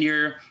mentioned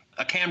you're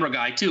a camera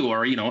guy too,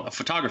 or, you know, a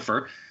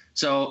photographer.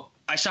 So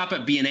I shop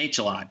at B&H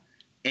a lot.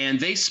 And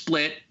they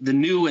split the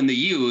new and the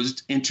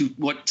used into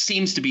what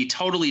seems to be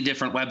totally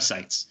different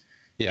websites.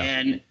 Yeah.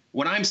 And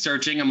when I'm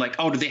searching, I'm like,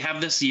 oh, do they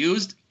have this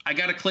used? I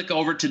got to click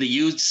over to the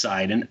used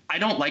side. And I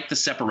don't like the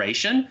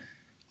separation.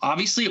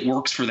 Obviously, it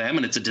works for them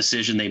and it's a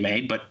decision they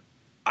made, but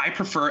I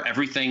prefer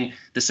everything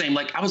the same.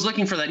 Like I was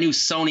looking for that new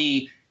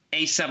Sony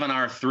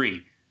A7R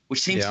III,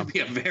 which seems to be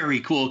a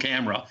very cool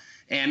camera.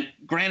 And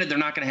granted, they're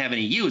not going to have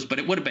any used, but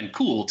it would have been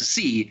cool to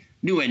see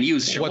new and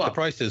used show what up. The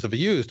price is of a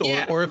used.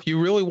 Yeah. Or if you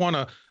really want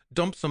to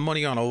dump some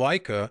money on a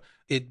Leica,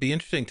 it'd be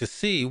interesting to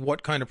see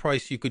what kind of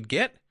price you could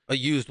get a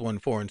used one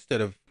for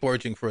instead of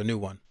foraging for a new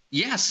one.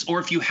 Yes, or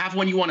if you have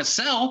one you want to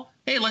sell,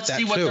 hey, let's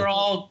see what they're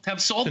all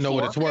have sold to know for.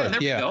 What it's worth. There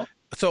we go.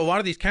 So a lot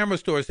of these camera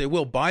stores, they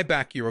will buy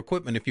back your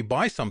equipment if you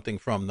buy something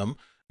from them,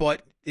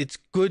 but it's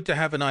good to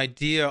have an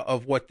idea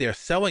of what they're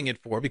selling it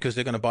for because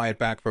they're going to buy it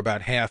back for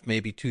about half,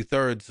 maybe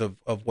 2/3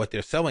 of what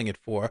they're selling it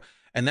for.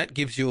 And that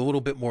gives you a little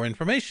bit more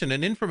information,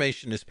 and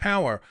information is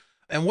power.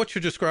 And what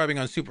you're describing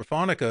on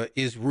Superphonica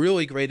is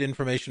really great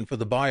information for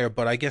the buyer,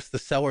 but I guess the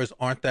sellers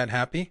aren't that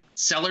happy.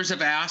 Sellers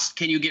have asked,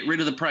 can you get rid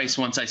of the price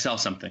once I sell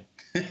something?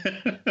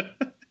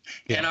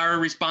 And our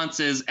response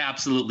is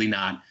absolutely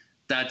not.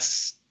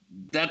 That's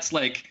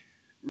like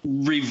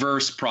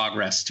reverse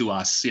progress to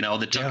us. You know,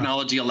 the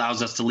technology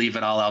allows us to leave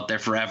it all out there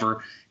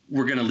forever.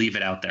 We're going to leave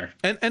it out there.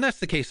 And that's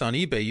the case on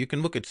eBay. You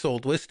can look at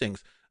sold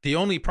listings. The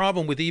only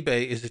problem with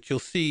eBay is that you'll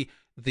see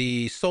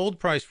the sold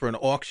price for an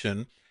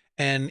auction.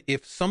 And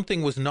if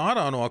something was not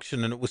on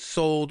auction and it was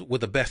sold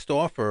with a best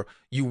offer,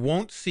 you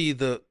won't see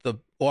the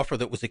offer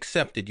that was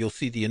accepted. You'll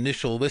see the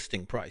initial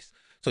listing price.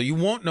 So you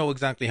won't know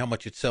exactly how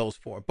much it sells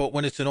for. But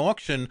when it's an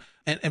auction,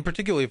 and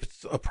particularly if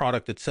it's a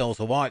product that sells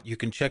a lot, you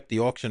can check the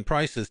auction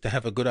prices to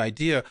have a good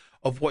idea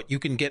of what you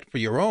can get for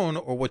your own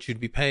or what you'd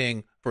be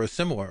paying for a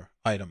similar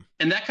item.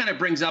 And that kind of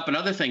brings up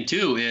another thing,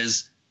 too,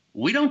 is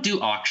we don't do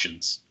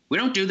auctions. We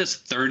don't do this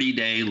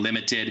 30-day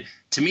limited.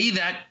 To me,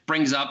 that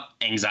brings up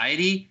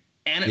anxiety,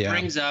 and it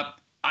brings up,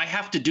 I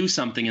have to do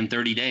something in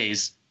 30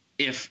 days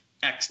if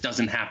X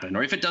doesn't happen,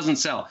 or if it doesn't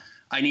sell,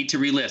 I need to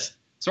relist.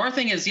 So our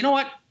thing is, you know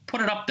what? Put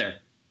it up there.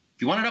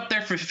 If you want it up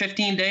there for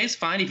 15 days,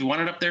 fine. If you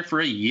want it up there for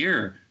a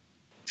year,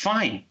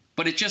 fine.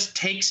 But it just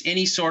takes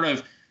any sort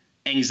of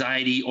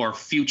anxiety or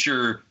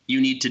future you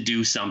need to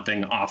do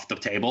something off the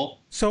table.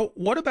 So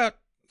what about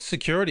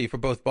security for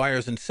both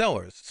buyers and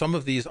sellers? Some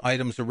of these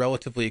items are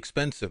relatively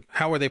expensive.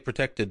 How are they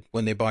protected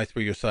when they buy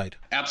through your site?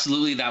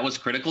 Absolutely. That was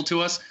critical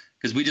to us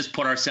because we just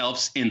put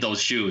ourselves in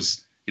those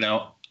shoes. You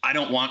know, I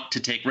don't want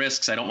to take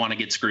risks. I don't want to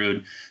get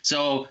screwed.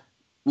 So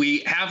we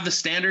have the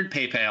standard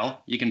PayPal.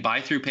 You can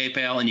buy through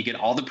PayPal and you get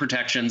all the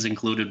protections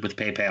included with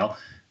PayPal.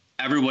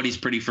 Everybody's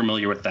pretty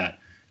familiar with that.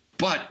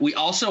 But we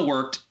also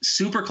worked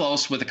super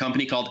close with a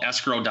company called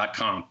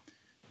escrow.com.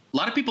 A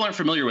lot of people aren't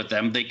familiar with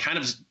them. They kind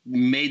of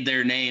made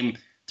their name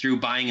through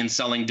buying and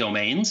selling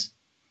domains.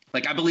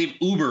 Like I believe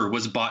Uber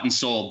was bought and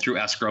sold through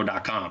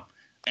escrow.com.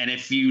 And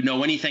if you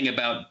know anything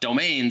about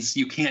domains,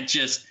 you can't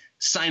just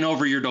sign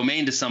over your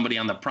domain to somebody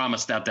on the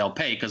promise that they'll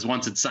pay because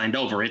once it's signed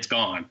over, it's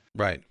gone.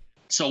 Right.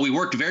 So we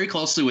worked very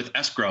closely with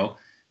escrow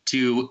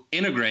to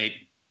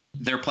integrate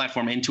their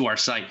platform into our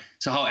site.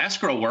 So how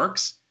escrow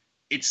works,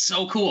 it's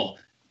so cool.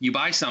 You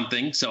buy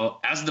something. So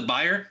as the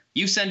buyer,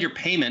 you send your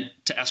payment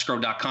to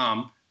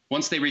escrow.com.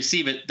 Once they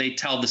receive it, they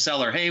tell the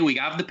seller, hey, we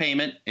have the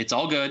payment. It's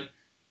all good.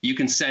 You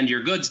can send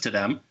your goods to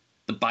them.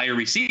 The buyer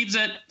receives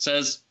it,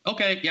 says,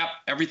 okay, yep,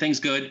 everything's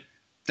good.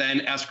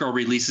 Then escrow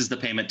releases the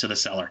payment to the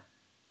seller.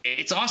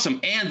 It's awesome.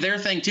 And their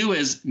thing too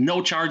is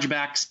no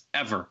chargebacks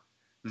ever.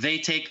 They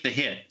take the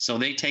hit. So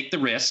they take the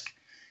risk,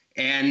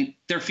 and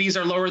their fees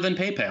are lower than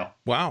PayPal.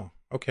 Wow.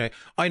 Okay.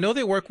 I know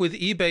they work with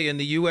eBay in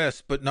the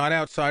U.S., but not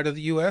outside of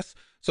the U.S.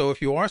 So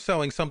if you are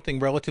selling something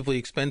relatively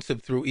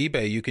expensive through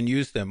eBay, you can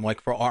use them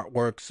like for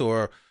artworks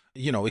or,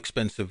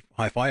 expensive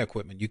hi-fi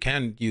equipment. You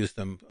can use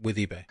them with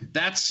eBay.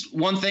 That's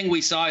one thing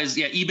we saw is,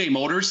 eBay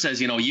Motors says,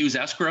 use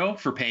escrow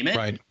for payment.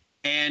 Right.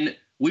 And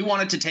we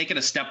wanted to take it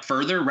a step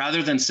further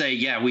rather than say,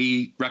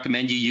 we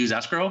recommend you use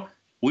escrow.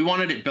 We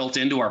wanted it built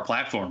into our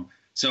platform.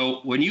 So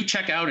when you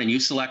check out and you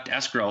select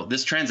escrow,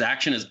 this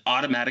transaction is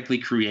automatically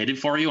created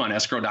for you on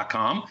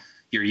escrow.com.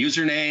 Your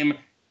username,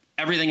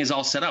 everything is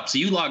all set up. So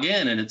you log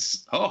in and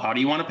it's, how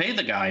do you want to pay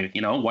the guy?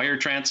 Wire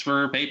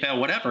transfer, PayPal,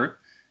 whatever.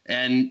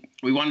 And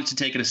we wanted to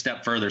take it a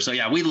step further. So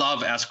we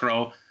love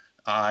escrow.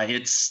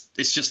 It's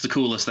just the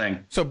coolest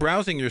thing. So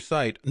browsing your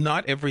site,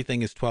 not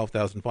everything is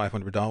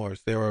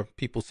 $12,500. There are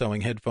people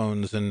selling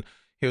headphones, and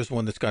here's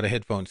one that's got a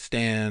headphone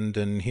stand,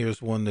 and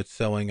here's one that's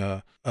selling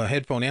a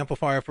headphone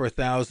amplifier for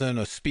 $1,000,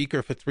 a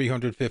speaker for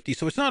 $350.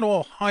 So it's not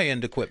all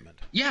high-end equipment.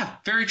 Yeah,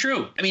 very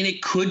true. I mean,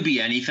 it could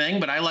be anything,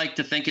 but I like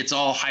to think it's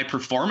all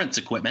high-performance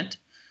equipment.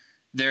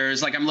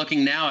 There's I'm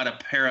looking now at a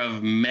pair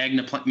of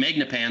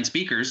Magnapan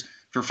speakers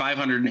for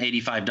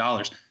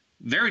 $585.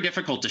 Very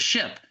difficult to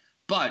ship.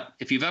 But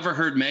if you've ever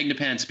heard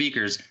Magnapan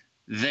speakers,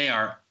 they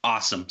are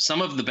awesome. Some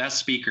of the best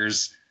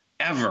speakers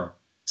ever.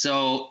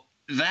 So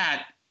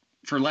that,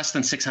 for less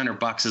than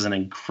 $600, is an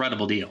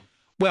incredible deal.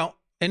 Well,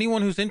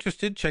 anyone who's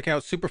interested, check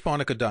out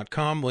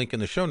superphonica.com, link in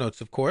the show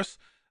notes, of course.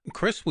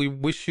 Chris, we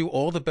wish you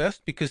all the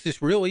best, because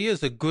this really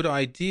is a good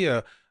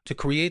idea to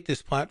create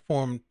this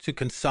platform to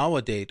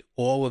consolidate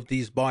all of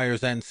these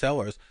buyers and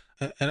sellers.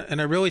 And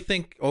I really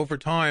think over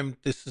time,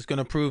 this is going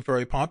to prove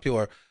very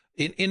popular.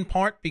 In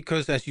part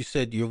because, as you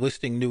said, you're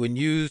listing new and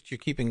used, you're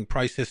keeping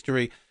price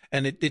history,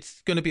 and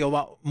it's going to be a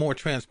lot more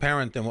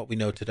transparent than what we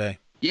know today.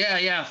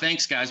 Yeah.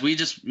 Thanks, guys. We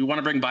want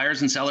to bring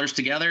buyers and sellers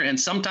together, and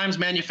sometimes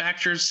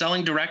manufacturers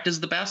selling direct is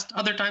the best.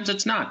 Other times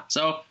it's not.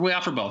 So we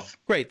offer both.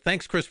 Great.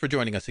 Thanks, Chris, for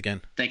joining us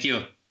again. Thank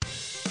you.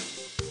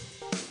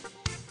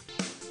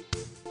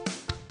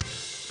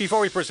 Before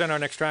we present our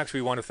next tracks,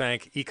 we want to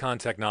thank Econ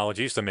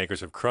Technologies, the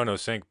makers of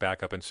ChronoSync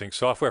backup and sync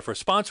software, for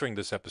sponsoring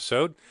this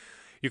episode.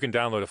 You can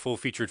download a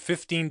full-featured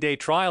 15-day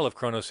trial of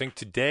ChronoSync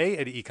today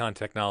at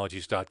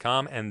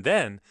econtechnologies.com and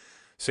then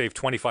save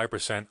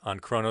 25% on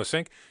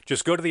ChronoSync.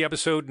 Just go to the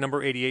episode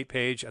number 88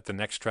 page at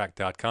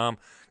thenexttrack.com.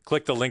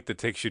 Click the link that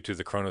takes you to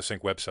the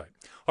ChronoSync website.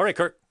 All right,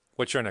 Kirk,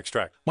 what's your next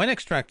track? My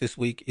next track this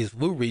week is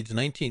Lou Reed's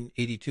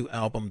 1982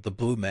 album, The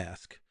Blue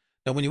Mask.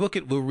 Now, when you look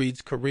at Lou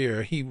Reed's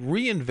career, he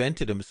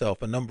reinvented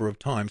himself a number of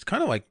times,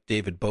 kind of like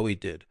David Bowie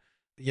did.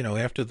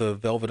 After the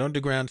Velvet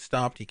Underground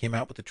stopped, he came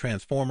out with the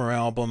Transformer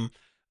album.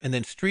 And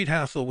then Street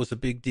Hassle was a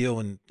big deal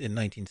in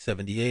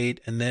 1978.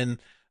 And then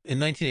in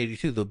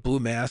 1982, The Blue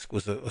Mask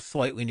was a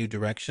slightly new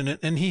direction.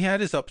 And he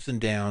had his ups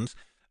and downs.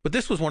 But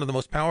this was one of the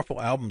most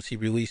powerful albums he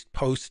released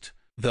post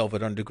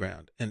Velvet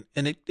Underground. And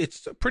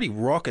it's a pretty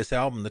raucous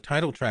album. The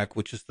title track,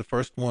 which is the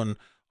first one,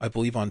 I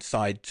believe, on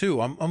side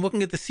 2. I'm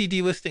looking at the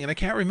CD listing, and I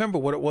can't remember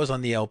what it was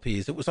on the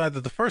LPs. It was either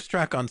the first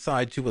track on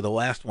side 2 or the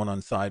last one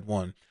on side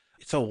 1.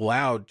 It's a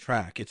loud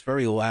track. It's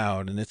very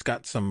loud, and it's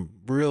got some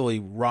really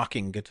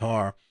rocking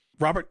guitar.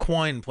 Robert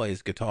Quine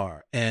plays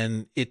guitar,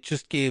 and it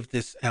just gave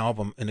this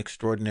album an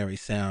extraordinary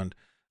sound.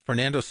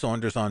 Fernando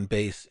Saunders on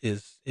bass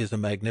is a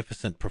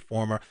magnificent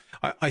performer.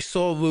 I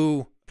saw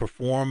Lou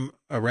perform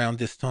around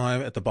this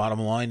time at the Bottom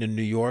Line in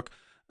New York.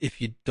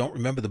 If you don't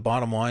remember the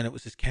Bottom Line, it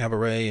was his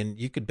cabaret, and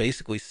you could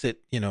basically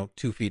sit,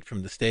 2 feet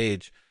from the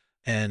stage.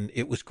 And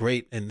it was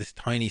great in this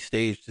tiny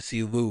stage to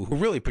see Lou, who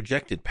really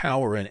projected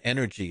power and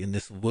energy in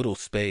this little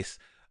space.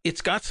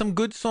 It's got some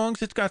good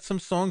songs. It's got some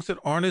songs that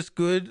aren't as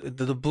good.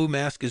 The Blue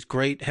Mask is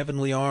great.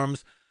 Heavenly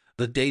Arms,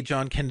 The Day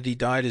John Kennedy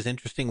Died is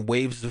interesting.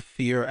 Waves of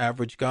Fear,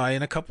 Average Guy,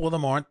 and a couple of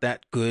them aren't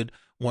that good.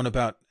 One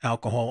about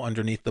alcohol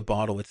underneath the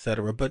bottle,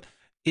 etc. But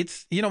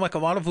it's, like a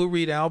lot of Lou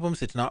Reed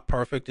albums, it's not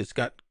perfect. It's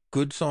got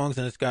good songs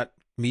and it's got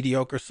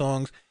mediocre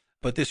songs.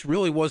 But this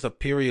really was a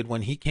period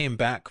when he came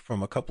back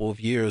from a couple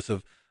of years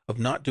of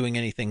not doing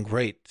anything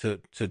great to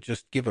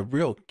just give a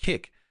real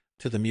kick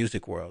to the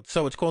music world.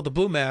 So it's called The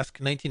Blue Mask,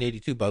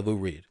 1982 by Lou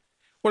Reed.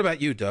 What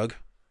about you, Doug?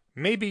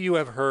 Maybe you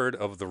have heard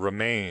of the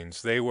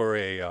Remains. They were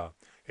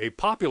a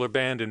popular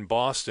band in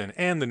Boston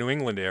and the New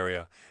England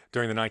area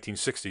during the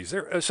 1960s.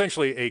 They're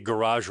essentially a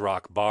garage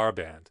rock bar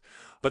band.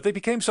 But they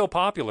became so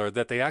popular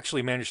that they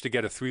actually managed to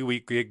get a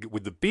 3-week gig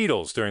with the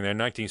Beatles during their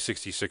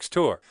 1966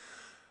 tour.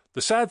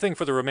 The sad thing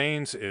for the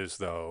Remains is,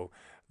 though,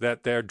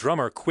 that their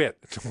drummer quit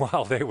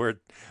while they were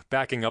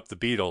backing up the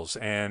Beatles.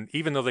 And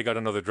even though they got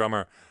another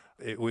drummer,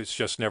 it was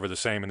just never the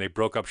same. And they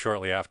broke up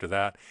shortly after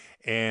that.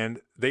 And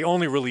they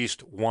only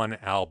released one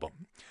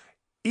album.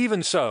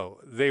 Even so,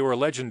 they were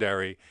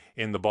legendary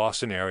in the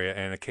Boston area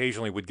and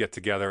occasionally would get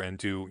together and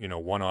do,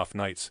 one-off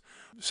nights,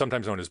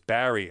 sometimes known as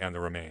Barry and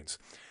the Remains.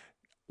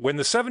 When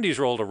the 70s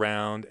rolled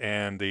around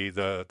and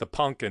the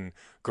punk and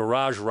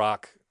garage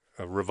rock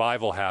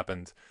revival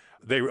happened,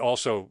 they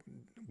also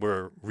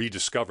were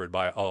rediscovered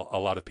by a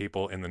lot of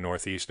people in the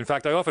Northeast. In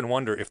fact, I often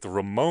wonder if the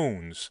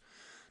Ramones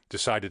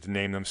decided to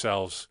name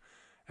themselves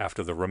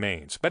after the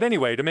remains. But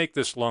anyway, to make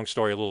this long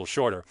story a little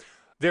shorter,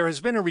 there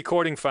has been a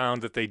recording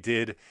found that they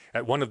did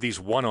at one of these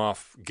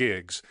one-off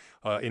gigs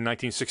in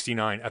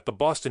 1969 at the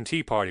Boston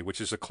Tea Party,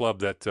 which is a club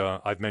that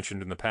I've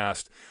mentioned in the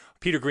past.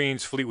 Peter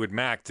Green's Fleetwood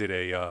Mac did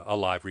a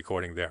live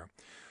recording there.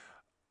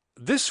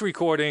 This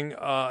recording,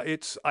 I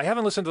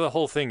haven't listened to the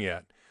whole thing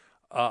yet.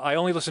 I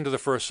only listened to the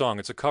first song.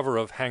 It's a cover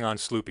of Hang On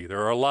Sloopy.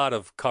 There are a lot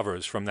of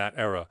covers from that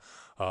era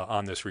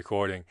on this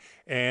recording.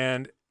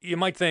 And you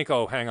might think,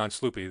 oh, Hang On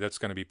Sloopy, that's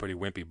going to be pretty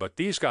wimpy. But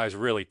these guys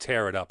really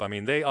tear it up. I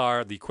mean, they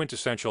are the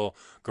quintessential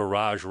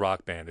garage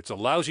rock band. It's a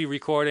lousy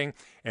recording,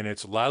 and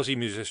it's lousy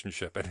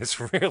musicianship, and it's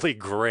really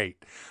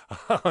great.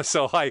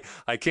 So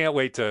I can't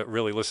wait to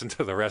really listen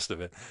to the rest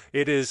of it.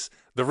 It is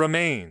The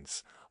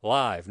Remains,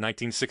 live,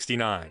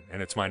 1969,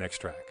 and it's my next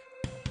track.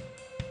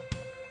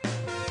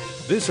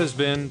 This has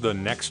been The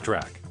Next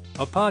Track,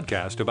 a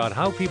podcast about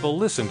how people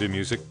listen to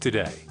music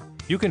today.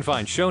 You can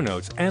find show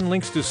notes and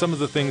links to some of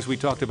the things we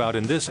talked about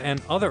in this and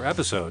other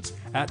episodes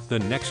at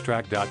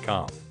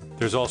thenexttrack.com.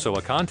 There's also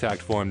a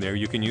contact form there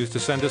you can use to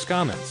send us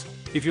comments.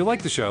 If you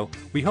like the show,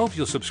 we hope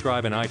you'll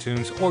subscribe in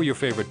iTunes or your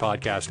favorite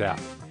podcast app.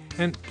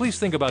 And please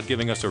think about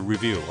giving us a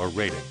review or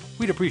rating.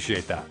 We'd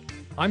appreciate that.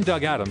 I'm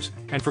Doug Adams,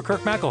 and for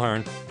Kirk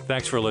McElhearn,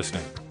 thanks for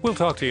listening. We'll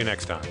talk to you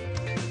next time.